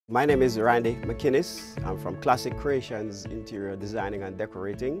My name is Randy McInnis. I'm from Classic Creations Interior Designing and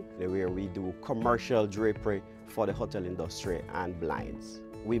Decorating, where we do commercial drapery for the hotel industry and blinds.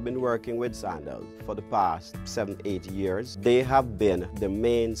 We've been working with Sandals for the past 7-8 years. They have been the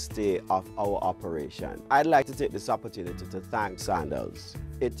mainstay of our operation. I'd like to take this opportunity to thank Sandals.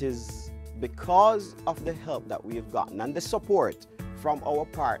 It is because of the help that we've gotten and the support from our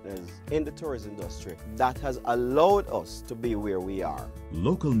partners in the tourism industry that has allowed us to be where we are.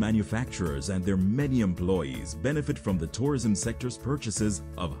 Local manufacturers and their many employees benefit from the tourism sector's purchases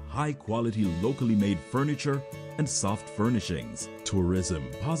of high-quality locally made furniture and soft furnishings. Tourism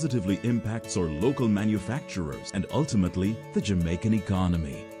positively impacts our local manufacturers and ultimately the Jamaican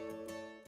economy.